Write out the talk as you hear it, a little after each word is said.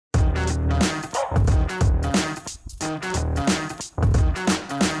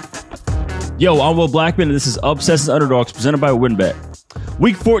Yo, I'm Will Blackmon, and this is Upsets Underdogs presented by WynnBET.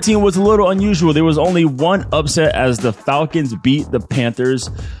 Week 14 was a little unusual. There was only one upset as the Falcons beat the Panthers.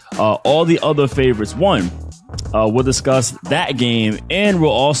 All the other favorites won. We'll discuss that game, and we'll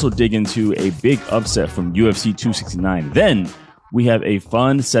also dig into a big upset from UFC 269. Then we have a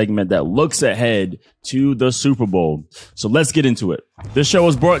fun segment that looks ahead to the Super Bowl. So let's get into it. This show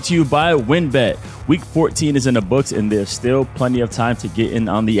is brought to you by WynnBET. Week 14 is in the books, and there's still plenty of time to get in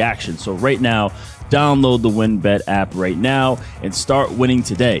on the action. So right now, download the WynnBET app right now and start winning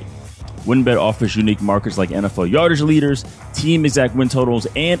today. WynnBET offers unique markets like NFL yardage leaders, team exact win totals,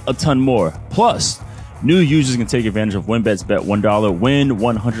 and a ton more. Plus, new users can take advantage of WynnBET's bet $1, win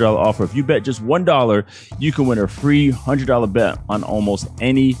 $100 offer. If you bet just $1, you can win a free $100 bet on almost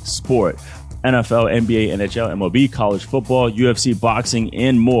any sport. NFL, NBA, NHL, MLB, college football, UFC, boxing,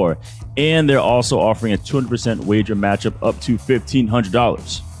 and more. And they're also offering a 200% wager matchup up to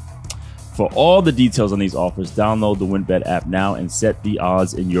 $1,500. For all the details on these offers, download the WynnBET app now and set the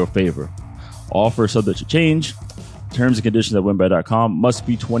odds in your favor. Offer subject to change. Terms and conditions at WynnBET.com. Must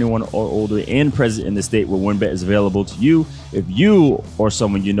be 21 or older and present in the state where WynnBET is available to you. If you or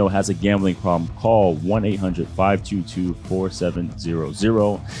someone you know has a gambling problem, call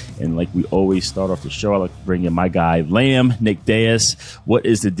 1-800-522-4700. And like we always start off the show, I like to bring in my guy, Lamb, Nick Diaz. What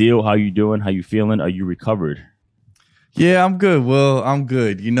is the deal? How you doing? How you feeling? Are you recovered? Yeah, I'm good. Well, I'm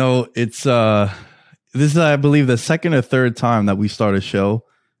good. You know, it's this is, I believe, the second or third time that we start a show.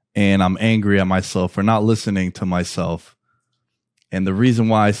 And I'm angry at myself for not listening to myself. And the reason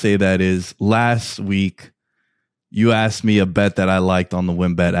why I say that is last week, you asked me a bet that I liked on the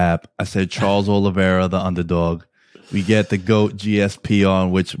WynnBET app. I said Charles Oliveira, the underdog. We get the GOAT GSP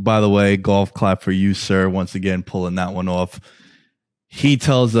on, which, by the way, golf clap for you, sir. Once again, pulling that one off. He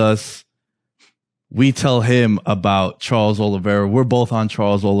tells us, we tell him about Charles Oliveira. We're both on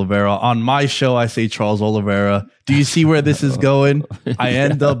Charles Oliveira. On my show, I say Charles Oliveira. Do you see where this is going? I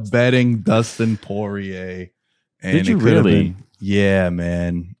end up betting Dustin Poirier. And did you really? Yeah,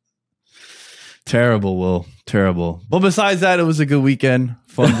 man. Terrible, Will. Terrible. But besides that, it was a good weekend.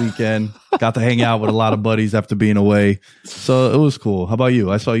 Fun weekend. Got to hang out with a lot of buddies after being away. So it was cool. How about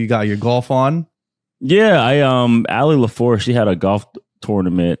you? I saw you got your golf on. Yeah, Ali LaFleur, she had a golf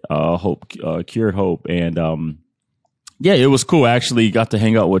tournament, Cured Hope, and yeah, it was cool. I actually got to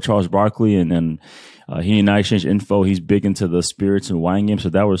hang out with Charles Barkley, and then he and I exchanged info. He's big into the spirits and wine game, so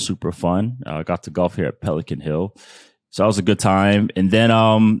that was super fun. I got to golf here at Pelican Hill, so that was a good time. And then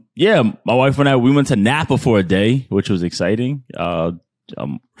yeah, my wife and I, we went to Napa for a day, which was exciting. Robert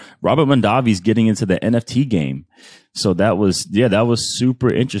Mondavi's getting into the NFT game, so that was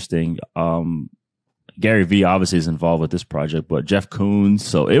super interesting. Gary V obviously is involved with this project, but Jeff Koons.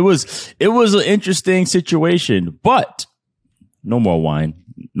 So it was an interesting situation, but no more wine,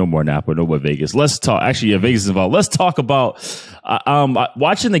 no more Napa, no more Vegas. Let's talk. Actually, yeah, Vegas is involved. Let's talk about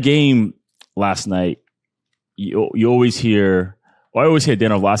watching the game last night. You always hear, I always hear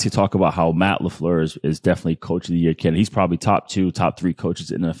Dan Orlovsky talk about how Matt LaFleur is definitely coach of the year candidate. He's probably top 2, top 3 coaches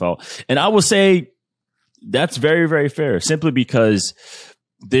in the NFL. And I will say that's very, very fair, simply because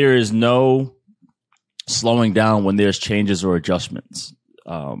there is no slowing down when there's changes or adjustments.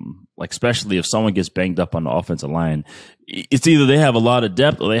 Like especially if someone gets banged up on the offensive line, it's either they have a lot of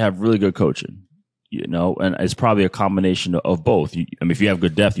depth or they have really good coaching, you know, and it's probably a combination of both. I mean, if you have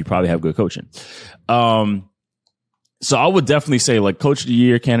good depth, you probably have good coaching. So I would definitely say like coach of the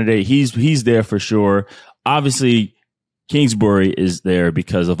year candidate, he's there for sure. Obviously Kingsbury is there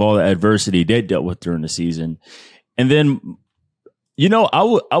because of all the adversity they dealt with during the season. And then, you know,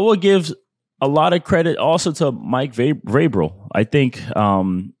 I will give a lot of credit also to Mike Vrabel. I think,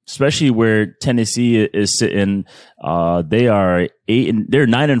 especially where Tennessee is sitting, they are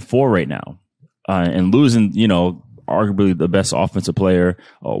 9-4 right now, and losing, you know, arguably the best offensive player,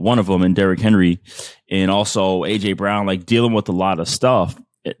 one of them, in Derrick Henry, and also AJ Brown, like dealing with a lot of stuff.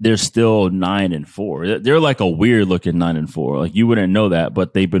 They're still 9-4. They're like a weird looking 9-4. Like you wouldn't know that,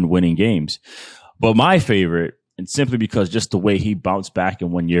 but they've been winning games. But my favorite, and simply because just the way he bounced back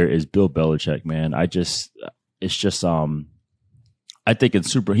in 1 year, is Bill Belichick, man. I think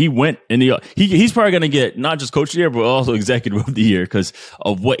it's super. He went and he's probably going to get not just coach of the year, but also executive of the year because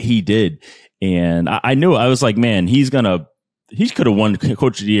of what he did. And I knew, I was like, man, he could have won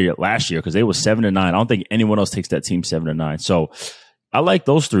coach of the year last year because they were 7-9. I don't think anyone else takes that team 7-9. So I like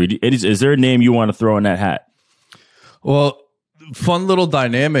those three. Is there a name you want to throw in that hat? Well, fun little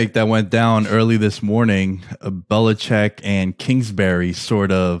dynamic that went down early this morning. Belichick and Kingsbury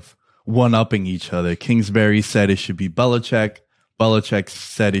sort of one-upping each other. Kingsbury said it should be Belichick. Belichick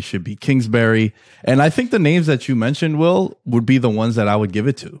said it should be Kingsbury. And I think the names that you mentioned, Will, would be the ones that I would give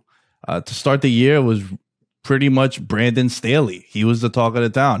it to. To start the year, it was pretty much Brandon Staley. He was the talk of the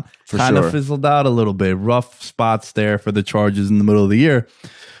town. Kind of fizzled out a little bit. Rough spots there for the Chargers in the middle of the year.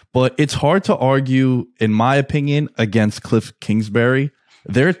 But it's hard to argue, in my opinion, against Cliff Kingsbury.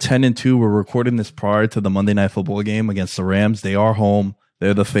 They're 10-2. We're recording this prior to the Monday Night Football game against the Rams. They are home.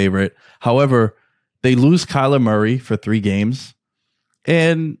 They're the favorite. However, they lose Kyler Murray for 3 games.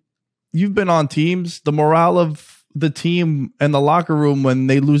 And you've been on teams. The morale of the team and the locker room when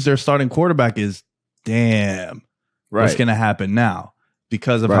they lose their starting quarterback is, damn, what's going to happen now?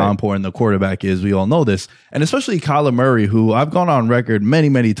 Because of how important the quarterback is. We all know this. And especially Kyler Murray, who I've gone on record many,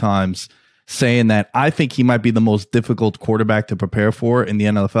 many times saying that I think he might be the most difficult quarterback to prepare for in the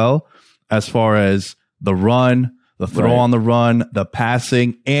NFL as far as the run, the throw on the run, the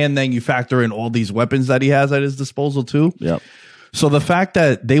passing, and then you factor in all these weapons that he has at his disposal too. Yep. So the fact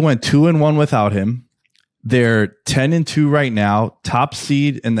that they went 2-1 without him, they're 10-2 right now, top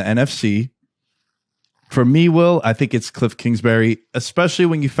seed in the NFC. For me, Will, I think it's Cliff Kingsbury, especially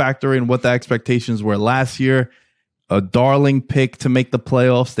when you factor in what the expectations were last year. A darling pick to make the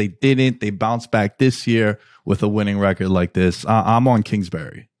playoffs. They didn't. They bounced back this year with a winning record like this. I'm on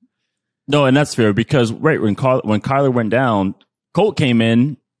Kingsbury. No, and that's fair because, when Kyler went down, Colt came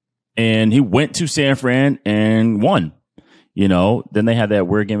in and he went to San Fran and won. Then they had that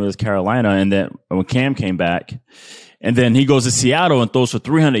weird game with Carolina, and then when Cam came back, and then he goes to Seattle and throws for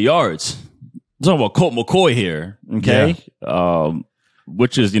 300 yards. I'm talking about Colt McCoy here, okay? Yeah.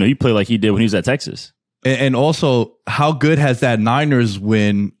 Which is, he played like he did when he was at Texas. And also, how good has that Niners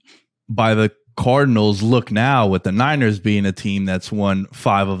win by the Cardinals look now with the Niners being a team that's won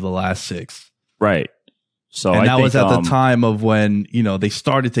 5 of the last 6? Right. So and that was at the time of when, they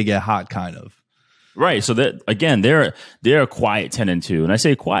started to get hot kind of. Right. So that again, they're a quiet 10-2. And I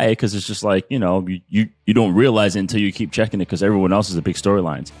say quiet because it's just like, you don't realize it until you keep checking it because everyone else is a big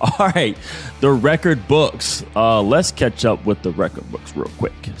storylines. All right. The record books. Let's catch up with the record books real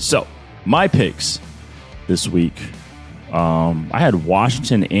quick. So my picks this week. I had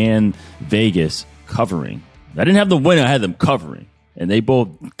Washington and Vegas covering. I didn't have the winner. I had them covering. And they both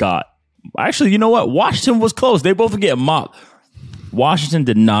got. Actually, you know what? Washington was close. They both get mocked. Washington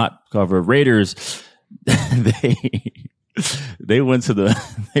did not cover. Raiders, they went to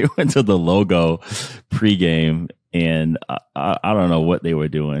the logo pregame, and I don't know what they were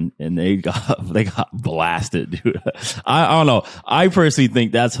doing, and they got blasted, dude. I don't know. I personally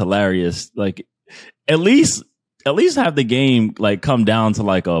think that's hilarious. Like, at least have the game like come down to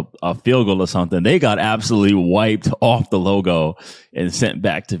like a field goal or something. They got absolutely wiped off the logo and sent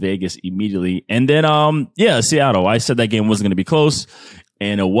back to Vegas immediately. And then, Seattle. I said that game wasn't going to be close,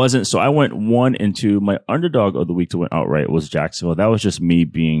 and it wasn't. So I went 1-2. My underdog of the week to win outright was Jacksonville. That was just me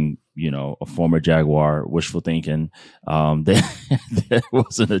being, a former Jaguar, wishful thinking. There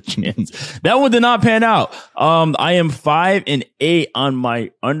wasn't a chance. That one did not pan out. I am 5-8 on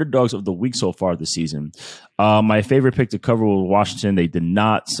my underdogs of the week so far this season. My favorite pick to cover was Washington. They did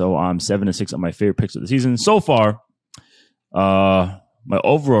not, so I'm 7-6 on my favorite picks of the season so far. My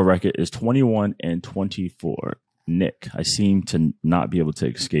overall record is 21-24. Nick, I seem to not be able to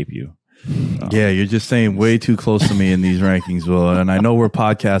escape you. Yeah, you're just saying way too close to me in these rankings, Will. And I know we're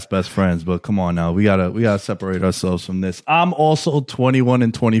podcast best friends, but come on now, we gotta separate ourselves from this. I'm also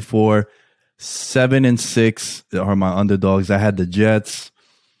 21-24, 7-6 are my underdogs. I had the Jets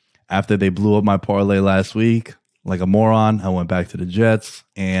after they blew up my parlay last week. Like a moron, I went back to the Jets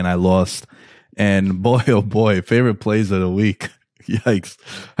and I lost. And boy, oh boy, favorite plays of the week. Yikes!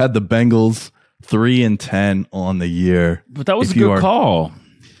 Had the Bengals 3-10 on the year. But that was a good call.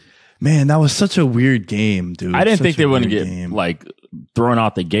 Man, that was such a weird game, dude. I didn't think they were going to get like thrown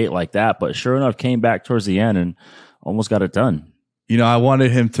out the gate like that, but sure enough, came back towards the end and almost got it done. I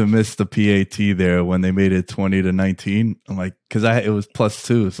wanted him to miss the PAT there when they made it 20-19. I'm like, because it was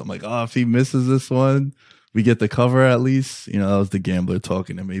 +2, so I'm like, if he misses this one, we get the cover at least. That was the gambler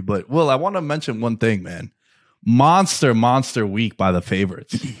talking to me. But Will, I want to mention one thing, man. Monster week by the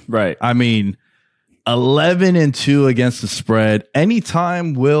favorites. Right. I mean, 11-2 against the spread.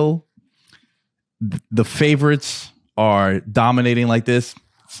 Anytime, Will, the favorites are dominating like this,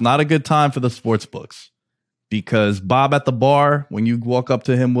 it's not a good time for the sports books, because Bob at the bar, when you walk up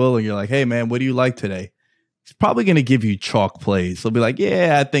to him, Will, and you're like, hey man, what do you like today? He's probably going to give you chalk plays. He'll be like,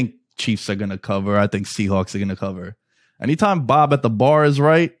 yeah, I think Chiefs are going to cover. I think Seahawks are going to cover. Anytime Bob at the bar is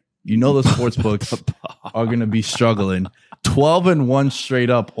right, the sports books are going to be struggling. 12-1 straight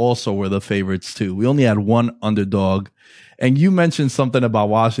up also were the favorites too. We only had one underdog. And you mentioned something about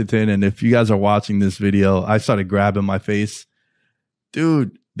Washington, and if you guys are watching this video, I started grabbing my face.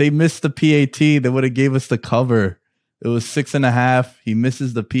 Dude, they missed the PAT. They would have gave us the cover. It was 6.5. He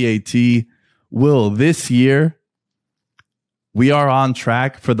misses the PAT. Will, this year, we are on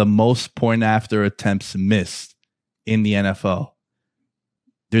track for the most point after attempts missed in the NFL.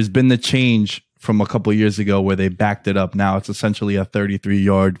 There's been the change from a couple years ago where they backed it up. Now it's essentially a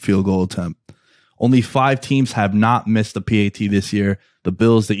 33-yard field goal attempt. Only 5 teams have not missed a PAT this year. The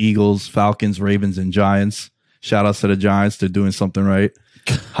Bills, the Eagles, Falcons, Ravens, and Giants. Shout outs to the Giants. They're doing something right.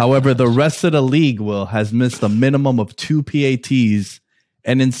 However, the rest of the league, Will, has missed a minimum of 2 PATs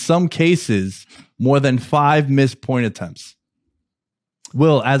and in some cases, more than 5 missed point attempts.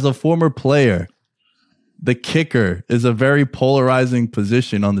 Will, as a former player, the kicker is a very polarizing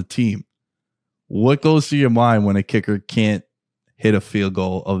position on the team. What goes through your mind when a kicker can't hit a field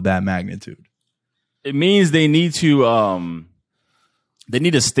goal of that magnitude? It means they need to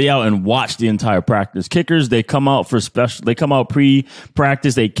stay out and watch the entire practice. Kickers, they come out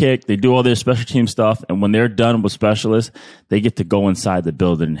pre-practice, they kick, they do all their special team stuff, and when they're done with specialists, they get to go inside the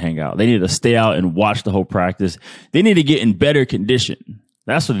building and hang out. They need to stay out and watch the whole practice. They need to get in better condition.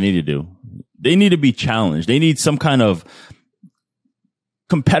 That's what they need to do. They need to be challenged. They need some kind of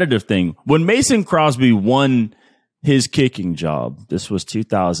competitive thing. When Mason Crosby won his kicking job, this was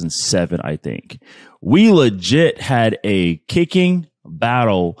 2007, I think, we legit had a kicking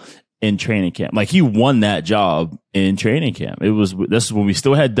battle in training camp. Like, he won that job in training camp. This is when we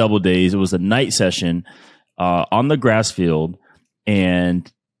still had double days. It was a night session on the grass field,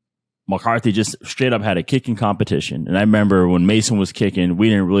 and McCarthy just straight up had a kicking competition. And I remember when Mason was kicking, we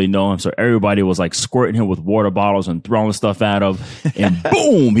didn't really know him, so everybody was like squirting him with water bottles and throwing stuff at him, and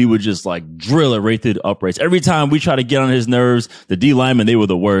boom, he would just like drill it right through the uprights. Every time we tried to get on his nerves, the D linemen, they were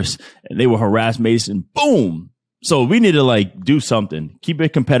the worst, and they would harass Mason. Boom. So we need to like do something, keep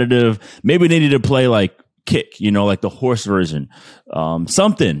it competitive. Maybe they need to play like kick, like the horse version,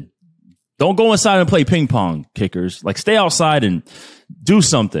 something. Don't go inside and play ping pong, kickers. Like, stay outside and do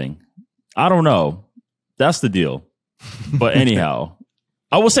something. I don't know. That's the deal. But anyhow,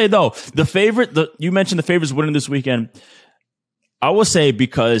 I will say though, you mentioned the favorites winning this weekend. I will say,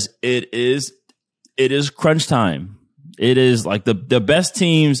 because it is crunch time. It is like the best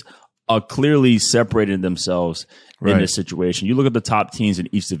teams are clearly separating themselves in this situation. You look at the top teams in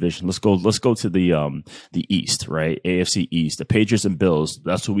each division. Let's go to the East, right? AFC East, the Patriots and Bills.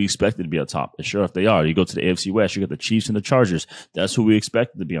 That's who we expected to be on top. And sure, if they are. You go to the AFC West, you got the Chiefs and the Chargers. That's who we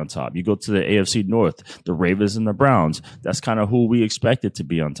expected to be on top. You go to the AFC North, the Ravens and the Browns. That's kind of who we expected to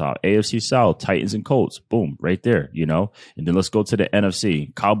be on top. AFC South, Titans and Colts. Boom, right there, And then let's go to the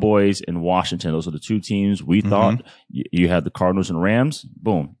NFC, Cowboys and Washington. Those are the 2 teams we thought. You had the Cardinals and Rams.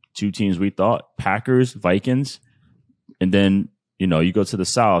 Boom. 2 teams we thought, Packers, Vikings, and then, you go to the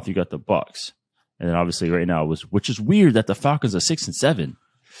South, you got the Bucks. And then obviously right now, which is weird that the Falcons are 6-7.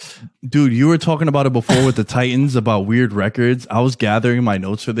 Dude, you were talking about it before with the Titans about weird records. I was gathering my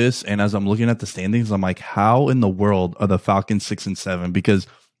notes for this, and as I'm looking at the standings, I'm like, how in the world are the Falcons 6-7? Because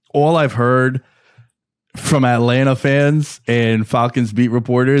all I've heard from Atlanta fans and Falcons beat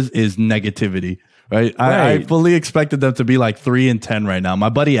reporters is negativity. Right. I fully expected them to be like 3-10 right now. My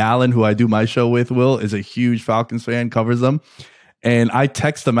buddy Alan, who I do my show with, Will, is a huge Falcons fan, covers them. And I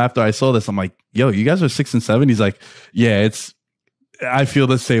text him after I saw this. I'm like, yo, you guys are 6-7. He's like, yeah, I feel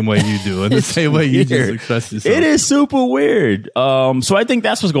the same way you do, and the same way you just express yourself. It is super weird. So I think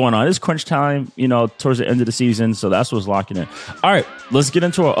that's what's going on. It's crunch time, towards the end of the season. So that's what's locking in. All right, let's get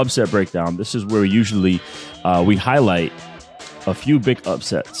into our upset breakdown. This is where usually we highlight a few big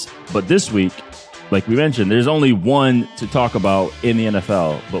upsets. But this week, like we mentioned, there's only one to talk about in the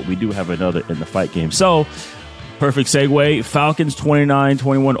NFL, but we do have another in the fight game. So, perfect segue. Falcons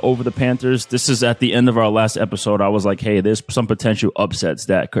 29-21 over the Panthers. This is at the end of our last episode. I was like, hey, there's some potential upsets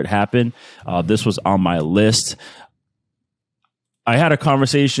that could happen. This was on my list. I had a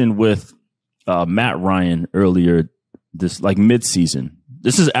conversation with Matt Ryan earlier, this like mid-season.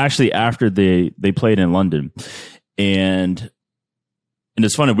 This is actually after they played in London. And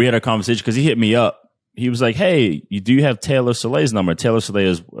it's funny, we had a conversation because he hit me up. He was like, hey, do you have Taylor Soleil's number? Taylor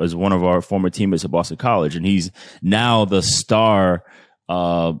Soleil is one of our former teammates at Boston College, and he's now the star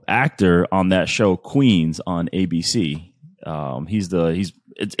actor on that show Queens on ABC.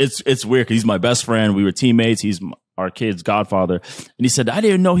 It's weird because he's my best friend. We were teammates. He's our kid's godfather. And he said, I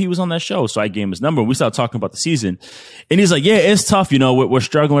didn't know he was on that show. So I gave him his number. We started talking about the season. And he's like, yeah, it's tough. We're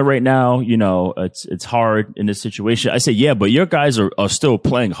struggling right now. It's hard in this situation. I said, yeah, but your guys are still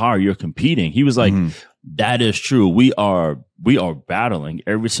playing hard. You're competing. He was like, that is true. We are battling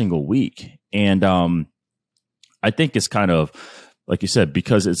every single week. And I think it's kind of like you said,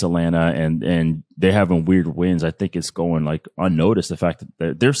 because it's Atlanta and they're having weird wins, I think it's going like unnoticed. The fact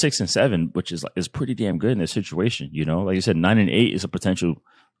that they're 6-7, which is pretty damn good in this situation. You know, like you said, 9-8 is a potential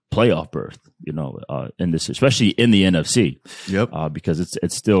playoff berth. You know, in this, especially in the NFC. Yep. Because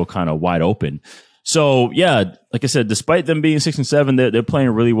it's still kind of wide open. So yeah, like I said, despite them being 6-7, they're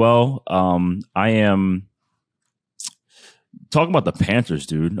playing really well. I am talking about the Panthers,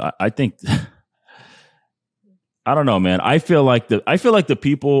 dude. I think. I don't know, man. I feel like the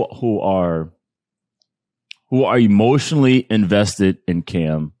people who are emotionally invested in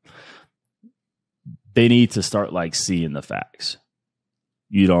Cam, they need to start like seeing the facts.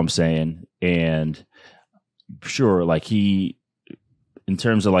 You know what I'm saying? And sure, like in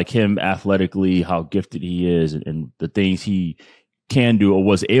terms of like him athletically, how gifted he is and the things he can do or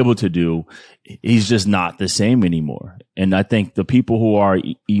was able to do, he's just not the same anymore. And I think the people who are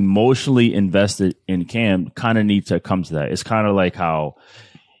emotionally invested in Cam kind of need to come to that. It's kind of like how,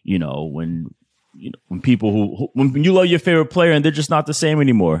 when people when you love your favorite player and they're just not the same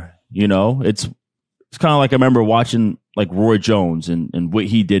anymore, it's kind of like I remember watching like Roy Jones and what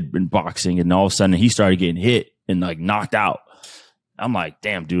he did in boxing, and all of a sudden he started getting hit and like knocked out. I'm like,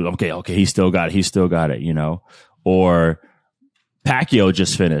 damn, dude, okay, he still got it, or Pacquiao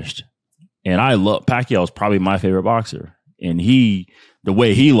just finished, and I love Pacquiao is probably my favorite boxer, and the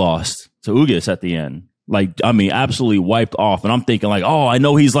way he lost to Ugas at the end, absolutely wiped off. And I'm thinking like, oh, I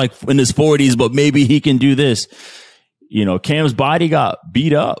know he's like in his 40s, but maybe he can do this. Cam's body got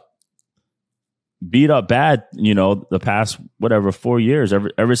beat up bad. The past 4 years,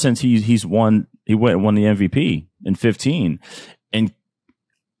 ever since he went and won the MVP in 2015, and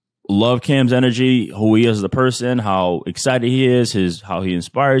love Cam's energy, who he is as a person, how excited he is, how he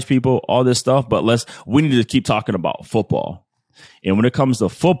inspires people, all this stuff. But we need to keep talking about football. And when it comes to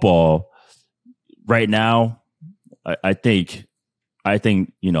football, right now, I think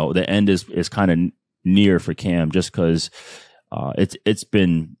the end is kind of near for Cam, just because it's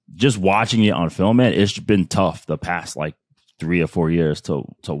been, just watching it on film, man, it's been tough the past 3 or 4 years to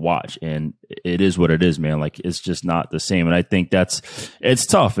watch, and it is what it is, man. Like, it's just not the same, and I think it's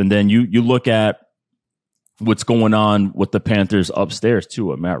tough. And then you look at what's going on with the Panthers upstairs too,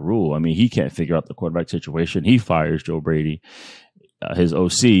 with Matt Rule. I mean, he can't figure out the quarterback situation. He fires Joe Brady, his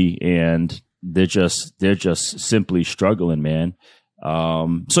OC, and they're just simply struggling, man.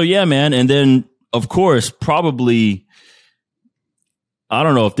 So yeah, man. And then of course, probably, I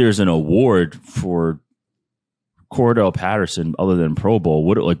don't know if there's an award for Cordell Patterson other than Pro Bowl.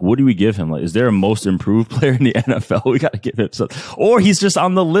 What do we give him? Is there a most improved player in the NFL? We got to give him something. Or he's just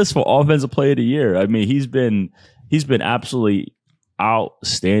on the list for Offensive Player of the Year. I mean, he's been absolutely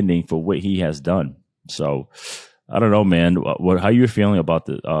outstanding for what he has done. So I don't know, man. How you feeling about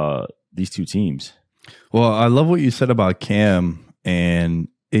these two teams? Well, I love what you said about Cam, and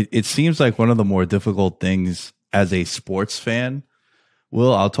it seems like one of the more difficult things as a sports fan.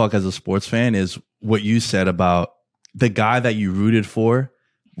 Will, I'll talk as a sports fan, is what you said about the guy that you rooted for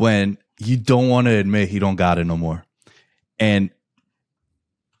when you don't want to admit he don't got it no more. And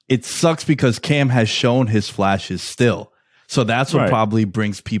it sucks because Cam has shown his flashes still. So that's what probably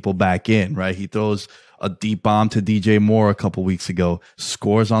brings people back in, right? He throws a deep bomb to DJ Moore a couple weeks ago,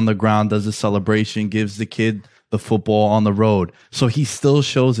 scores on the ground, does a celebration, gives the kid the football on the road. So he still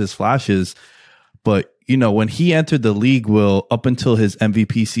shows his flashes. But, when he entered the league, Will, up until his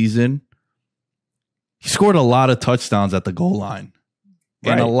MVP season, he scored a lot of touchdowns at the goal line.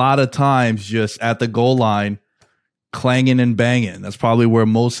 Right. And a lot of times just at the goal line, clanging and banging. That's probably where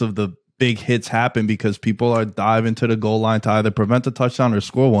most of the big hits happen, because people are diving to the goal line to either prevent a touchdown or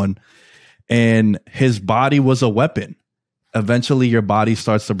score one. And his body was a weapon. Eventually, your body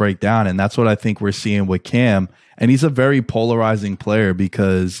starts to break down. And that's what I think we're seeing with Cam. And he's a very polarizing player,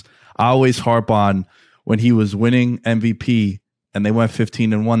 because I always harp on when he was winning MVP and they went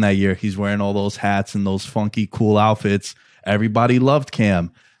 15-1 that year, he's wearing all those hats and those funky, cool outfits. Everybody loved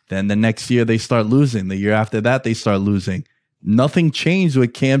Cam. Then the next year they start losing. The year after that, they start losing. Nothing changed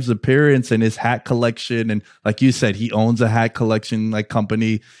with Cam's appearance and his hat collection. And like you said, he owns a hat collection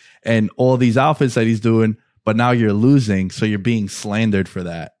company and all these outfits that he's doing. But now you're losing, so you're being slandered for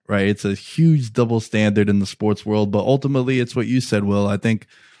that, right? It's a huge double standard in the sports world. But ultimately, it's what you said, Will. I think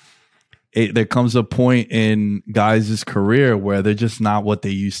there comes a point in guys' career where they're just not what they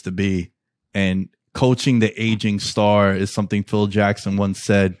used to be. And coaching the aging star is something Phil Jackson once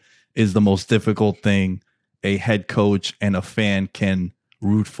said is the most difficult thing a head coach and a fan can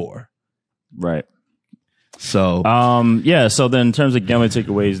root for. Right. So, so then in terms of gambling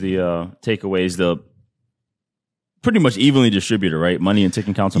takeaways, pretty much evenly distributed, right? Money and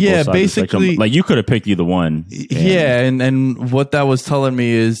ticket counts on both sides. Yeah, basically. Like you could have picked either one. And what that was telling me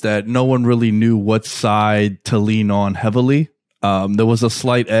is that no one really knew what side to lean on heavily. There was a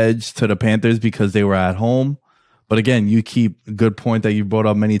slight edge to the Panthers because they were at home. But again, a good point that you brought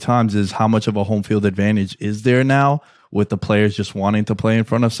up many times is how much of a home field advantage is there now with the players just wanting to play in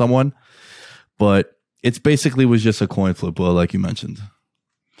front of someone. But it's basically was just a coin flip, Will, like you mentioned.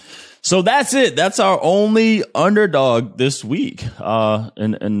 So that's it. That's our only underdog this week,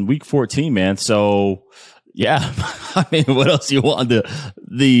 in week 14, man. So yeah, I mean, what else you want?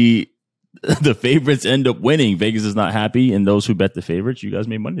 The favorites end up winning. Vegas is not happy, and those who bet the favorites, you guys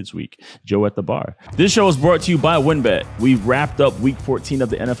made money this week. Joe at the bar. This show is brought to you by WynnBET. We've wrapped up week 14 of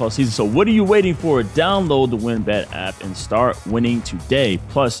the NFL season, so what are you waiting for? Download the WynnBET app and start winning today.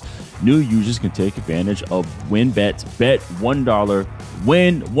 Plus, new users can take advantage of WynnBET's Bet $1,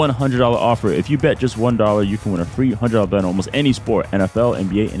 win $100 offer. If you bet just $1, you can win a free $100 bet on almost any sport: NFL,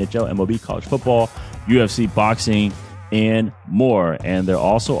 NBA, NHL, MLB, college football, UFC, boxing, and more. And they're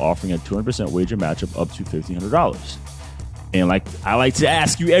also offering a 200% wager matchup up to $1,500. And like I like to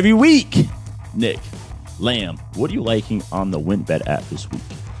ask you every week, Nick Lamb, what are you liking on the WynnBET app this week?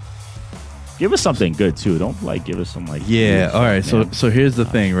 Give us something good too. Don't give us some all right. So here's the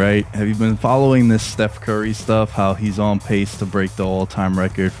thing, right? Have you been following this Steph Curry stuff? How he's on pace to break the all-time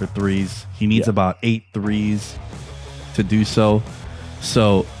record for threes. He needs about 8 threes to do so.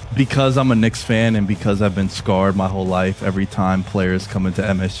 So because I'm a Knicks fan and because I've been scarred my whole life, every time players come into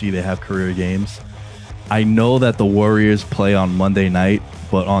MSG, they have career games. I know that the Warriors play on Monday night,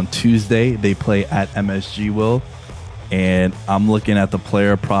 but on Tuesday, they play at MSG, Will. And I'm looking at the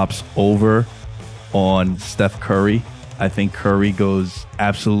player props over on Steph Curry. I think Curry goes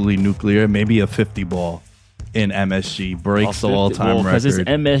absolutely nuclear, maybe a 50 ball in MSG, breaks the all-time record. Because it's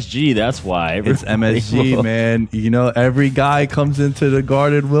MSG, that's why. It's MSG, man. You know, every guy comes into the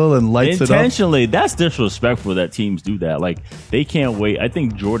Garden, Will, and lights it up. Intentionally, that's disrespectful that teams do that. Like, they can't wait. I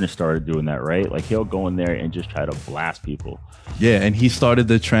think Jordan started doing that, right? Like, he'll go in there and just try to blast people. Yeah, and he started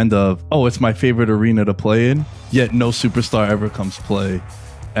the trend of, it's my favorite arena to play in, yet no superstar ever comes play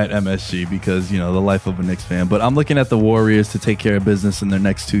at MSG because, the life of a Knicks fan. But I'm looking at the Warriors to take care of business in their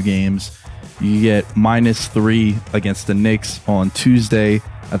next 2 games. You get -3 against the Knicks on Tuesday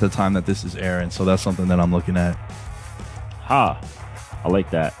at the time that this is airing. So that's something that I'm looking at. I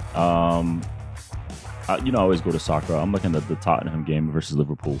like that. I always go to soccer. I'm looking at the Tottenham game versus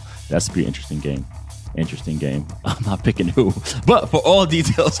Liverpool. That's a pretty interesting game. I'm not picking who. But for all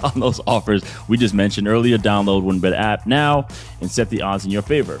details on those offers we just mentioned earlier, download WynnBET app now and set the odds in your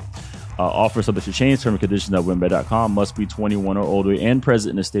favor. Offer subject to change. Terms and conditions at WynnBET.com. Must be 21 or older and present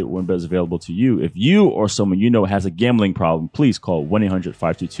in the state where WynnBET is available to you. If you or someone you know has a gambling problem, please call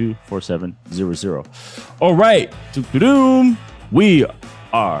 1-800-522-4700. All right. We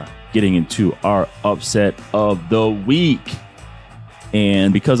are getting into our upset of the week.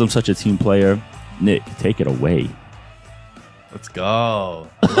 And because I'm such a team player, Nick, take it away. Let's go.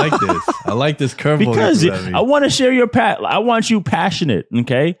 I like this. I like this curveball. Because I want to share your I want you passionate,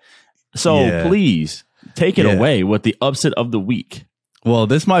 okay? So please take it away with the upset of the week. Well,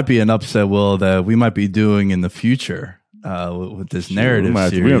 this might be an upset, Will, that we might be doing in the future with this narrative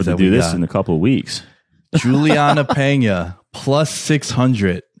series. We have to do this in a couple of weeks. Julianna Peña plus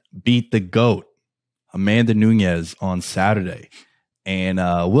 600 beat the GOAT, Amanda Nunes, on Saturday. And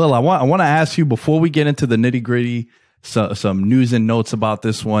Will, I want to ask you before we get into the nitty gritty, some news and notes about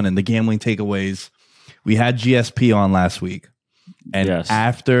this one and the gambling takeaways. We had GSP on last week, and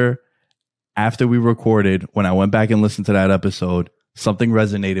after we recorded, when I went back and listened to that episode, something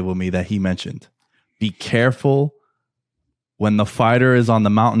resonated with me that he mentioned. Be careful when the fighter is on the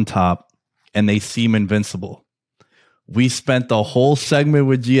mountaintop and they seem invincible. We spent the whole segment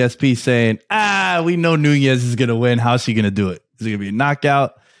with GSP saying, we know Nunes is going to win. How's she going to do it? Is it going to be a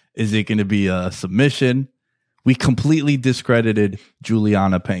knockout? Is it going to be a submission? We completely discredited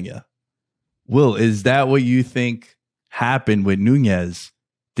Julianna Peña. Will, is that what you think happened with Nunes?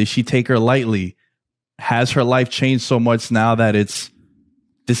 Did she take her lightly? Has her life changed so much now that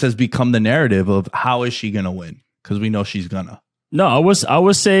this has become the narrative of how is she going to win? Because we know she's gonna. No, I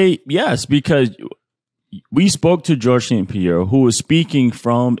would say yes, because we spoke to George St. Pierre, who was speaking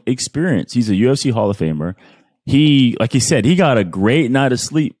from experience. He's a UFC Hall of Famer. Like he said, he got a great night of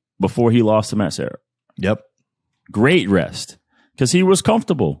sleep before he lost to Matt Serra. Yep. Great rest because he was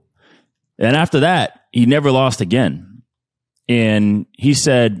comfortable. And after that, he never lost again. And he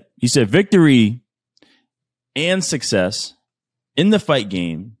said victory and success in the fight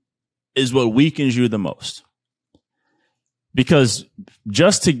game is what weakens you the most. Because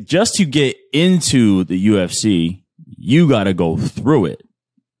just to get into the UFC, you got to go through it.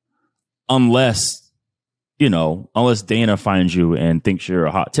 Unless Dana finds you and thinks you're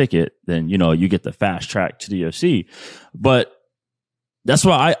a hot ticket, then, you get the fast track to the UFC. But that's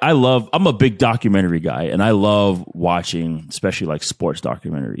why I'm a big documentary guy, and I love watching, especially like sports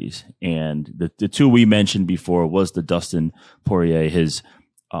documentaries. And the two we mentioned before was the Dustin Poirier, his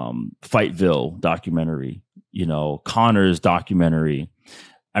Fightville documentary, Connor's documentary.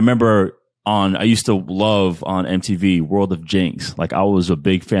 I remember I used to love on MTV World of Jinx. Like, I was a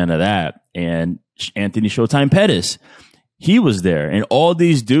big fan of that. And Anthony Showtime Pettis, he was there. And all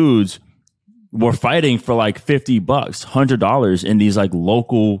these dudes were fighting for like $50, $100 in these like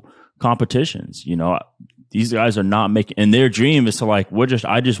local competitions. These guys are not making, and their dream is to like,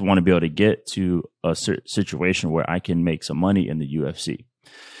 I just want to be able to get to a situation where I can make some money in the UFC.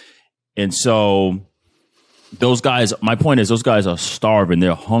 And so those guys, my point is, those guys are starving.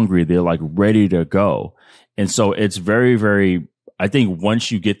 They're hungry. They're like ready to go. And so it's very, very, I think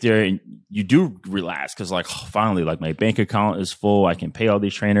once you get there and you do relax, because like, finally, like my bank account is full. I can pay all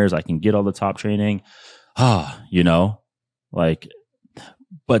these trainers. I can get all the top training. But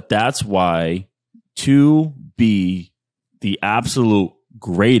that's why, to be the absolute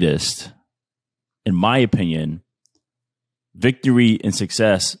greatest, in my opinion, victory and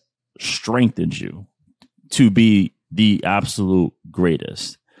success strengthens you to be the absolute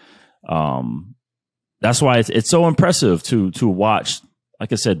greatest. That's why it's so impressive to watch,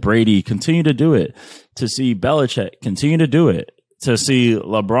 like I said, Brady continue to do it, to see Belichick continue to do it, to see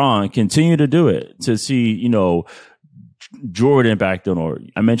LeBron continue to do it, to see, Jordan back then, or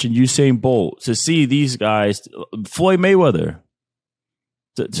I mentioned Usain Bolt, to see these guys, Floyd Mayweather,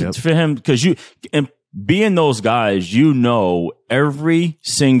 for him, because and being those guys, every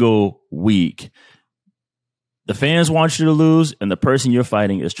single week, the fans want you to lose, and the person you're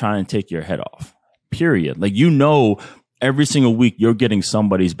fighting is trying to take your head off. Period. Like, every single week you're getting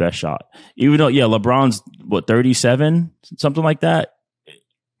somebody's best shot. Even though, LeBron's 37, something like that.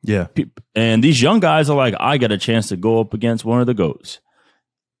 Yeah. And these young guys are like, I got a chance to go up against one of the GOATs.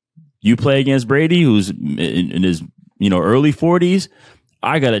 You play against Brady, who's in his, early 40s.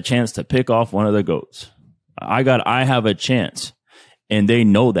 I got a chance to pick off one of the GOATs. I have a chance. And they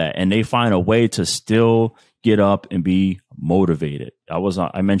know that, and they find a way to still get up and be motivated.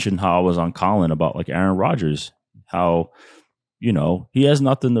 I mentioned how I was on Colin about like Aaron Rodgers, how, he has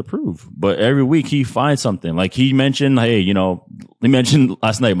nothing to prove, but every week he finds something. Like he mentioned, he mentioned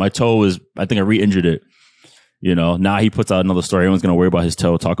last night, my toe I think I re-injured it. Now he puts out another story. Everyone's going to worry about his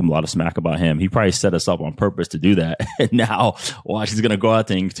toe, talking a lot of smack about him. He probably set us up on purpose to do that. And now watch, he's going to go out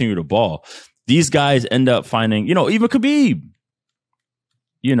there and continue to ball. These guys end up finding, even Khabib,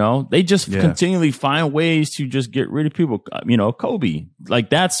 they just continually find ways to just get rid of people. Kobe, like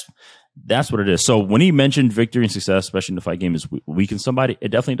that's what it is. So when he mentioned victory and success, especially in the fight game, is weaken somebody, it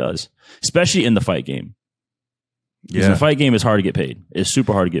definitely does, especially in the fight game. Yeah, the fight game is hard to get paid. It's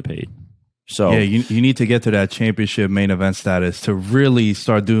super hard to get paid. So you need to get to that championship main event status to really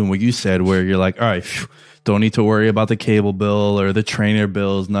start doing what you said, where you're like, all right, don't need to worry about the cable bill or the trainer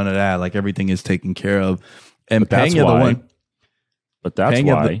bills, none of that. Like, everything is taken care of. And Peña, the one. But that's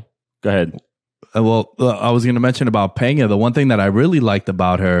Peña, why. Go ahead. I was going to mention about Peña. The one thing that I really liked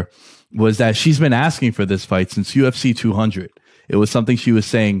about her was that she's been asking for this fight since UFC 200. It was something she was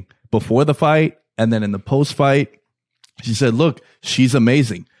saying before the fight, and then in the post-fight, she said, look, she's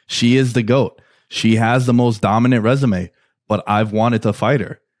amazing. She is the GOAT. She has the most dominant resume, but I've wanted to fight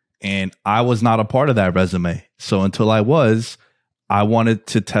her, and I was not a part of that resume. So until I wanted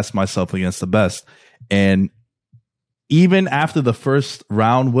to test myself against the best. And even after the first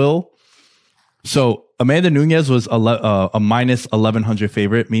round, so Amanda Nunes was a minus 1,100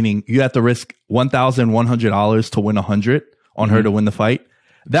 favorite, meaning you have to risk $1,100 to win 100 on her to win the fight.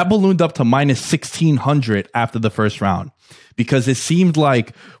 That ballooned up to minus 1,600 after the first round, because it seemed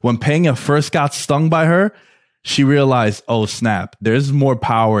like when Peña first got stung by her, she realized, oh snap, there's more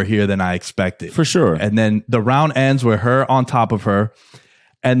power here than I expected. For sure. And then the round ends with her on top of her.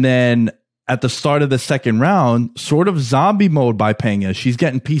 And then at the start of the second round, sort of zombie mode by Peña. She's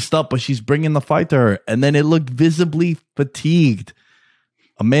getting pieced up, but she's bringing the fight to her. And then it looked visibly fatigued.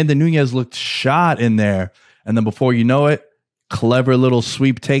 Amanda Nunes looked shot in there. And then before you know it, clever little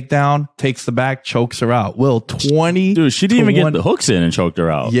sweep takedown, takes the back, chokes her out. 20. Dude, she didn't even get the hooks in and choked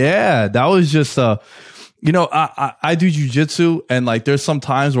her out. Yeah, that was just I do jiu-jitsu, and like there's some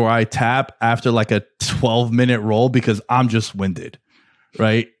times where I tap after like a 12-minute roll because I'm just winded,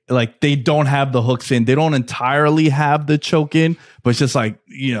 right? Like, they don't have the hooks in. They don't entirely have the choke in, but it's just like,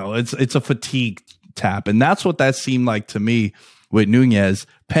 it's a fatigue tap. And that's what that seemed like to me with Nunes.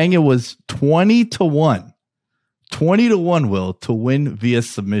 Peña was 20-1 20-1, Will, to win via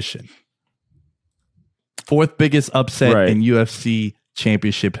submission. Fourth biggest upset in UFC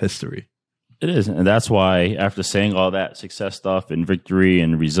championship history. It is. And that's why, after saying all that success stuff and victory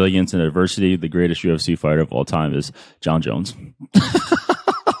and resilience and adversity, the greatest UFC fighter of all time is John Jones.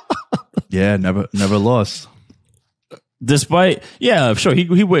 Yeah, never lost. Despite, sure,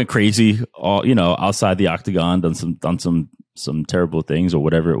 he went crazy, outside the octagon, done some terrible things or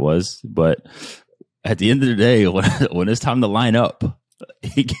whatever it was. But at the end of the day, when it's time to line up,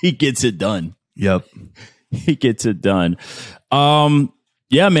 he gets it done. Yep, he gets it done.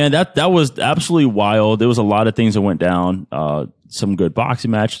 Yeah, man, that was absolutely wild. There was a lot of things that went down. Some good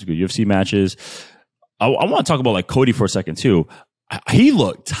boxing matches, good UFC matches. I want to talk about like Cody for a second too. He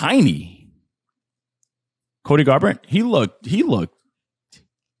looked tiny. Cody Garbrandt, he looked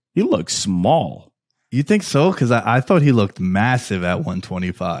small. You think so? Because I thought he looked massive at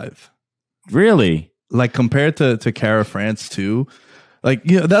 125. Really? Like compared to Cara France too. Like,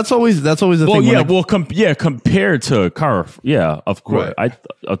 that's always the thing. Compared to Cara, of course, right.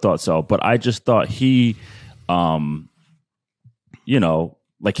 I thought so, but I just thought he, like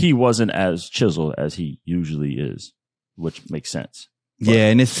he wasn't as chiseled as he usually is, which makes sense. But, yeah,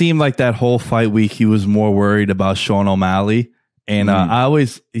 and it seemed like that whole fight week he was more worried about Sean O'Malley, and I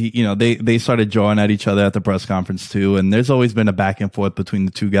always, they started jawing at each other at the press conference too, and there's always been a back and forth between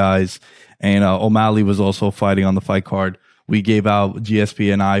the two guys, and O'Malley was also fighting on the fight card. We gave out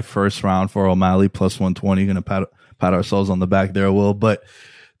GSP and I first round for O'Malley plus 120. Going to pat ourselves on the back there, Will. But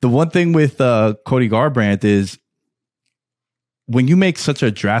the one thing with Cody Garbrandt is when you make such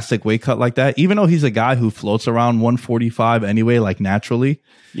a drastic weight cut like that, even though he's a guy who floats around 145 anyway, like naturally.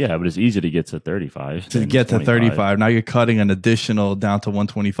 Yeah, but it's easy to get to 35. To get to 35. Now you're cutting an additional down to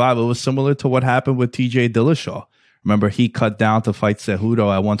 125. It was similar to what happened with TJ Dillashaw. Remember, he cut down to fight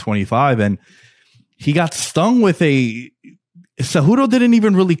Cejudo at 125, and he got stung with Cejudo didn't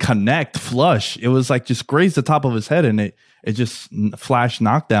even really connect flush. It was like just grazed the top of his head, and it just flashed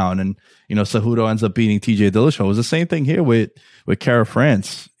knockdown. And Cejudo ends up beating TJ Dillashaw. It was the same thing here with Cara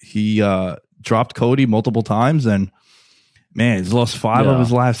France. He dropped Cody multiple times, and man, he's lost 5 of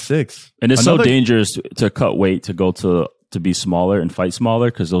his last 6. And it's so dangerous to cut weight to go to be smaller and fight smaller,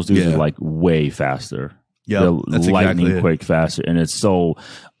 because those dudes are like way faster. Yeah, that's lightning exactly quick, faster, and it's so.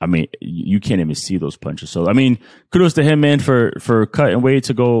 I mean, you can't even see those punches. So, I mean, kudos to him, man, for cutting weight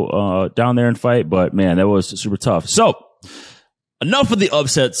to go down there and fight. But man, that was super tough. So, enough of the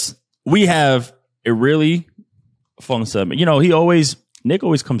upsets. We have a really fun segment. Nick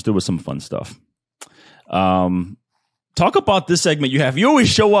always comes through with some fun stuff. Talk about this segment you have. You always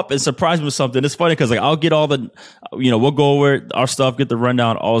show up and surprise me with something. It's funny because I'll get all the, we'll go over our stuff, get the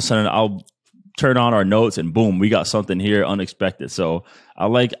rundown. All of a sudden, I'll turn on our notes and boom, we got something here unexpected. So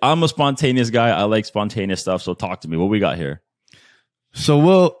I'm a spontaneous guy. I like spontaneous stuff. So talk to me. What we got here? So,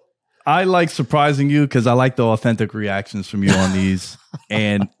 Will, I like surprising you because I like the authentic reactions from you on these.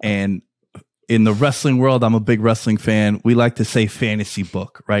 and in the wrestling world, I'm a big wrestling fan. We like to say fantasy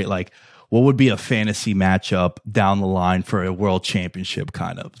book, right? Like, what would be a fantasy matchup down the line for a world championship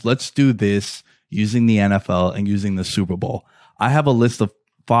kind of? Let's do this using the NFL and using the Super Bowl. I have a list of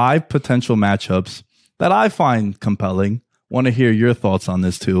 5 potential matchups that I find compelling. Want to hear your thoughts on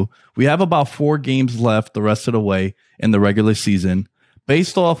this too. We have about 4 games left the rest of the way in the regular season.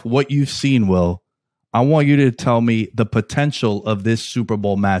 Based off what you've seen, Will, I want you to tell me the potential of this Super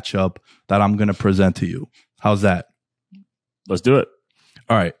Bowl matchup that I'm going to present to you. How's that? Let's do it.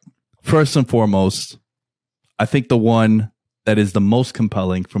 All right. First and foremost, I think the one that is the most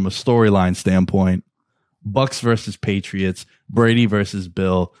compelling from a storyline standpoint, Bucks versus Patriots, Brady versus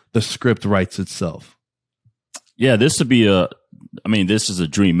Bill. The script writes itself. Yeah, this is a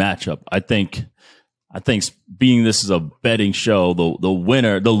dream matchup. I think being this is a betting show,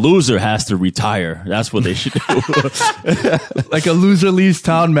 the loser has to retire. That's what they should do. Like a loser leaves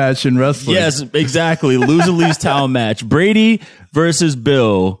town match in wrestling. Yes, exactly. Loser leaves town match. Brady versus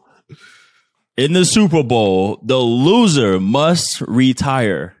Bill in the Super Bowl. The loser must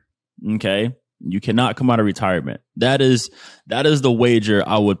retire. Okay. You cannot come out of retirement. That is the wager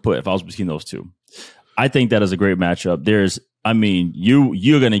I would put if I was between those two. I think that is a great matchup.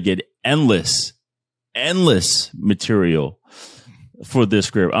 You're going to get endless material for this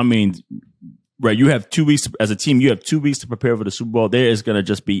script. I mean, right, you have 2 weeks as a team. You have 2 weeks to prepare for the Super Bowl. There is going to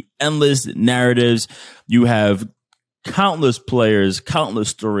just be endless narratives. You have countless players,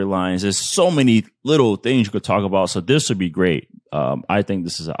 countless storylines. There's so many little things you could talk about. So this would be great. I think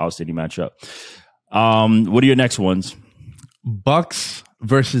this is an outstanding matchup. What are your next ones? Bucks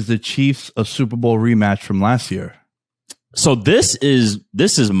versus the Chiefs, a Super Bowl rematch from last year. So this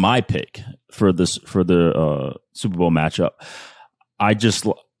is my pick for the Super Bowl matchup. I just,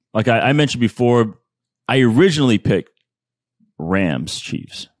 like I mentioned before, I originally picked Rams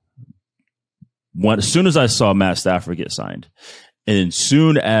Chiefs. As soon as I saw Matt Stafford get signed, and as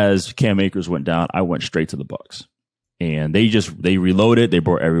soon as Cam Akers went down, I went straight to the Bucs. And they reloaded. They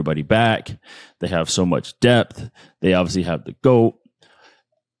brought everybody back. They have so much depth. They obviously have the GOAT.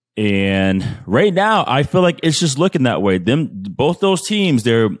 And right now, I feel like it's just looking that way. Both those teams,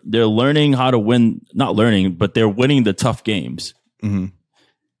 they're learning how to win. Not learning, but they're winning the tough games. Mm-hmm.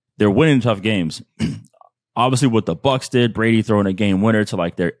 They're winning tough games. Obviously, what the Bucs did, Brady throwing a game winner to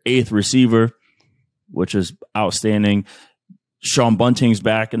like their 8th receiver, which is outstanding. Sean Bunting's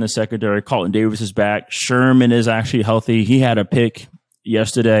back in the secondary. Carlton Davis is back. Sherman is actually healthy. He had a pick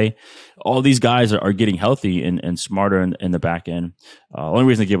yesterday. All these guys are getting healthy and smarter in the back end. Only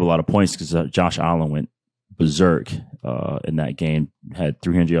reason they gave a lot of points is because Josh Allen went berserk in that game. Had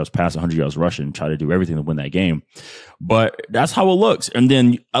 300 yards pass, 100 yards rushing, tried to do everything to win that game. But that's how it looks. And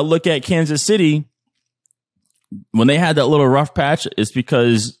then I look at Kansas City. When they had that little rough patch, it's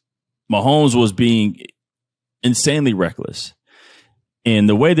because Mahomes was being insanely reckless. And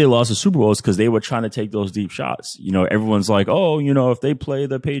the way they lost the Super Bowl is because they were trying to take those deep shots. You know, everyone's like, oh, you know, if they play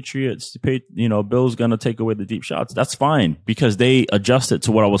the Patriots, Bill's going to take away the deep shots. That's fine because they adjusted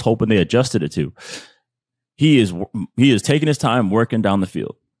to what I was hoping they adjusted it to. He is taking his time working down the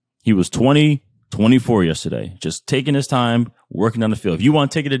field. He was 24 yesterday, just taking his time working down the field. If you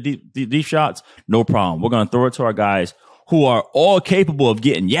want to take it to deep shots, no problem. We're going to throw it to our guys who are all capable of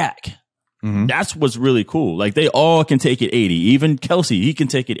getting yak. Mm-hmm. That's what's really cool. Like they all can take it 80. Even Kelsey, he can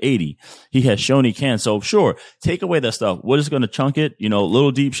take it 80. He has shown he can. So sure, take away that stuff. We're just going to chunk it, little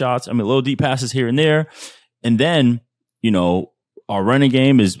deep shots. Little deep passes here and there. And then, our running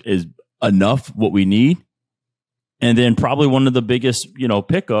game is enough what we need. And then probably one of the biggest,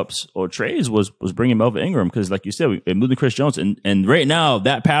 pickups or trades was bringing Melvin Ingram. Cause like you said, we moved to Chris Jones and right now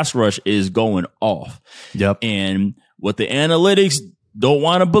that pass rush is going off. Yep. And what the analytics don't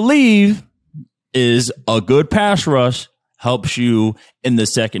want to believe is a good pass rush helps you in the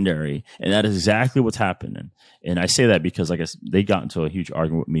secondary. And that is exactly what's happening. And I say that because, I guess, they got into a huge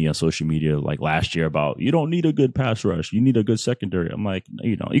argument with me on social media like last year about you don't need a good pass rush. You need a good secondary. I'm like,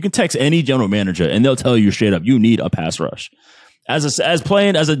 you can text any general manager and they'll tell you straight up, you need a pass rush. As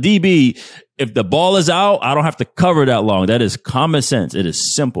playing as a DB, if the ball is out, I don't have to cover that long. That is common sense. It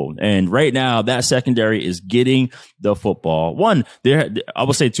is simple. And right now, that secondary is getting the football. One, I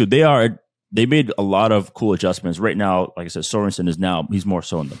will say two, they made a lot of cool adjustments. Right now, like I said, Sorensen he's more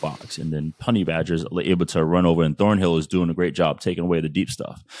so in the box. And then Honey Badger's able to run over, and Thornhill is doing a great job taking away the deep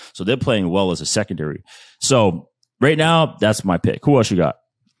stuff. So they're playing well as a secondary. So right now, that's my pick. Who else you got?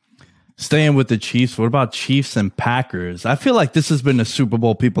 Staying with the Chiefs, what about Chiefs and Packers? I feel like this has been a Super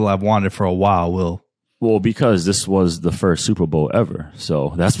Bowl people have wanted for a while, Will. Well, because this was the first Super Bowl ever.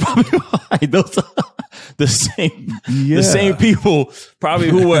 So that's probably why those the same people probably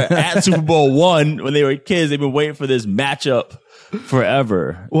who were at Super Bowl I when they were kids, they've been waiting for this matchup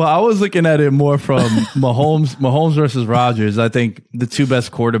forever. Well, I was looking at it more from Mahomes versus Rodgers. I think the two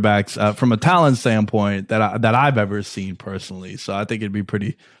best quarterbacks from a talent standpoint that I've ever seen personally. So I think it'd be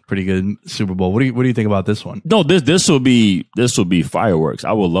pretty good Super Bowl. What do you think about this one? No, this will be fireworks.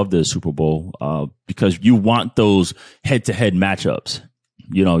 I would love this Super Bowl because you want those head-to-head matchups.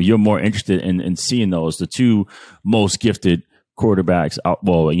 You're more interested in seeing those. The two most gifted quarterbacks out.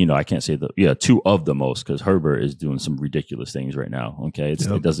 Well, I can't say two of the most because Herbert is doing some ridiculous things right now. Okay.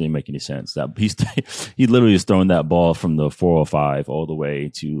 It doesn't even make any sense that he literally is throwing that ball from the 405 all the way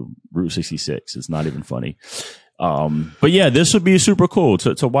to Route 66. It's not even funny. But yeah, this would be super cool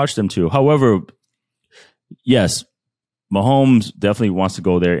to watch them too. However, yes, Mahomes definitely wants to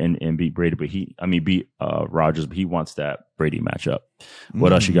go there and beat Brady, but beat Rodgers, but he wants that Brady matchup.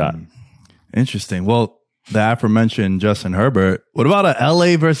 What else you got? Interesting. Well, the aforementioned Justin Herbert. What about a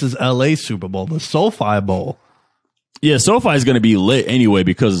LA versus LA Super Bowl, the SoFi Bowl? Yeah, SoFi is going to be lit anyway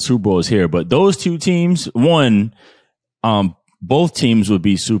because the Super Bowl is here. But those two teams, both teams would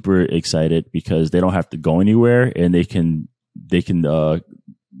be super excited because they don't have to go anywhere and they can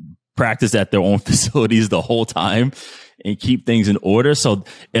practice at their own facilities the whole time and keep things in order. So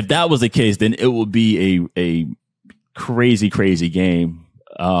if that was the case, then it would be a crazy, crazy game.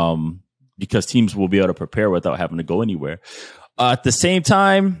 Because teams will be able to prepare without having to go anywhere. At the same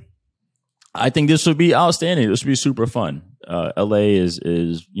time, I think this would be outstanding. This would be super fun. LA is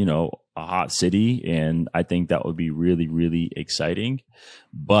a hot city, and I think that would be really, really exciting.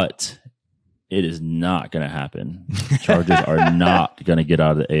 But it is not going to happen. Chargers are not going to get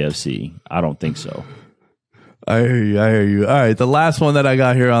out of the AFC. I don't think so. I hear you. I hear you. All right. The last one that I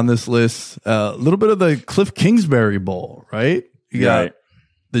got here on this list, a little bit of the Cliff Kingsbury Bowl, right? You got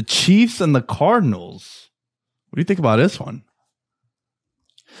the Chiefs and the Cardinals. What do you think about this one?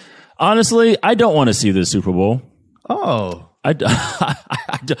 Honestly, I don't want to see the Super Bowl. Oh. I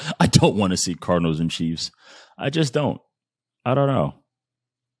don't want to see Cardinals and Chiefs. I just don't. I don't know.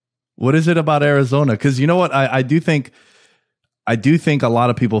 What is it about Arizona? Because you know what? I do think a lot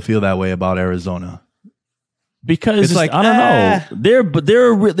of people feel that way about Arizona. Because it's like, I don't know.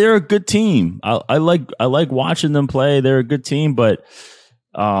 They're a good team. I like watching them play. They're a good team, but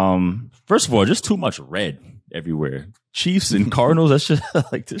first of all, just too much red everywhere. Chiefs and Cardinals, that's just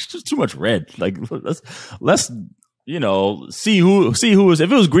like there's just too much red. Like let's see who is.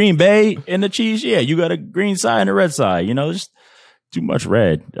 If it was Green Bay and the Chiefs, yeah, you got a green side and a red side. Just too much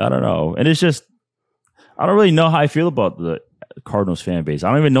red. I don't know, and it's just I don't really know how I feel about the Cardinals fan base. I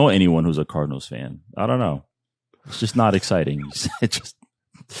don't even know anyone who's a Cardinals fan. I don't know. It's just not exciting.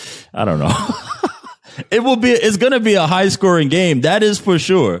 I don't know. It's going to be a high scoring game. That is for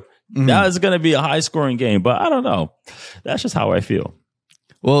sure. Mm-hmm. That is going to be a high scoring game, but I don't know. That's just how I feel.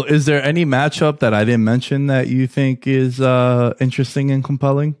 Well, is there any matchup that I didn't mention that you think is interesting and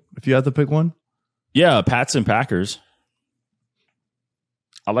compelling? If you had to pick one? Yeah, Pats and Packers.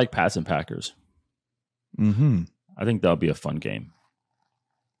 I like Pats and Packers. Mm-hmm. I think that'll be a fun game.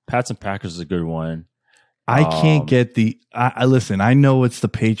 Pats and Packers is a good one. I can't get I listen, I know it's the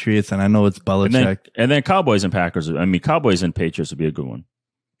Patriots and I know it's Belichick. And then Cowboys and Packers. I mean, Cowboys and Patriots would be a good one.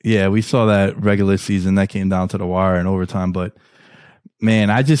 Yeah, we saw that regular season. That came down to the wire and overtime. But, man,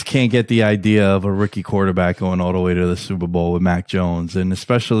 I just can't get the idea of a rookie quarterback going all the way to the Super Bowl with Mac Jones. And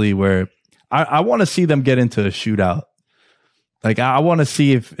especially where I want to see them get into a shootout. Like, I want to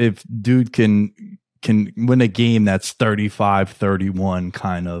see if dude can win a game that's 35-31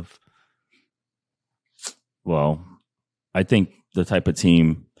 kind of. Well, I think the type of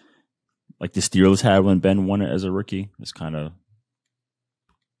team like the Steelers had when Ben won it as a rookie is kind of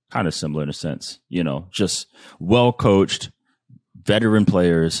similar in a sense. Just well coached, veteran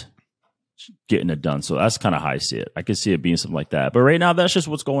players getting it done. So that's kind of how I see it. I can see it being something like that. But right now, that's just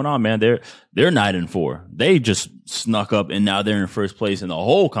what's going on, man. They're 9-4. They just snuck up and now they're in first place in the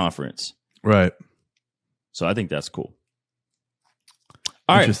whole conference. Right. So I think that's cool.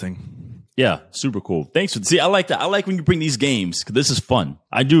 Interesting. Right. Yeah, super cool. Thanks for I like that. I like when you bring these games because this is fun.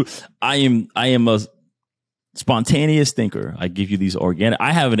 I do. I am a spontaneous thinker. I give you these organic.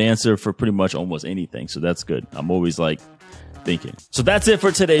 I have an answer for pretty much almost anything, so that's good. I'm always like thinking. So that's it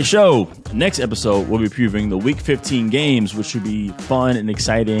for today's show. Next episode, we'll be previewing the Week 15 games, which should be fun and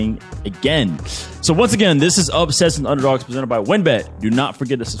exciting again. So once again, this is Upsets and Underdogs presented by WynnBET. Do not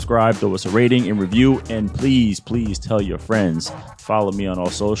forget to subscribe, throw us a rating and review, and please tell your friends. Follow me on all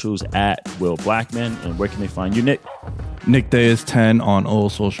socials at Will Blackmon. And where can they find you, Nick? Nick Day is 10 on all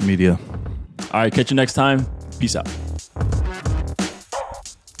social media. All right, catch you next time. Peace out.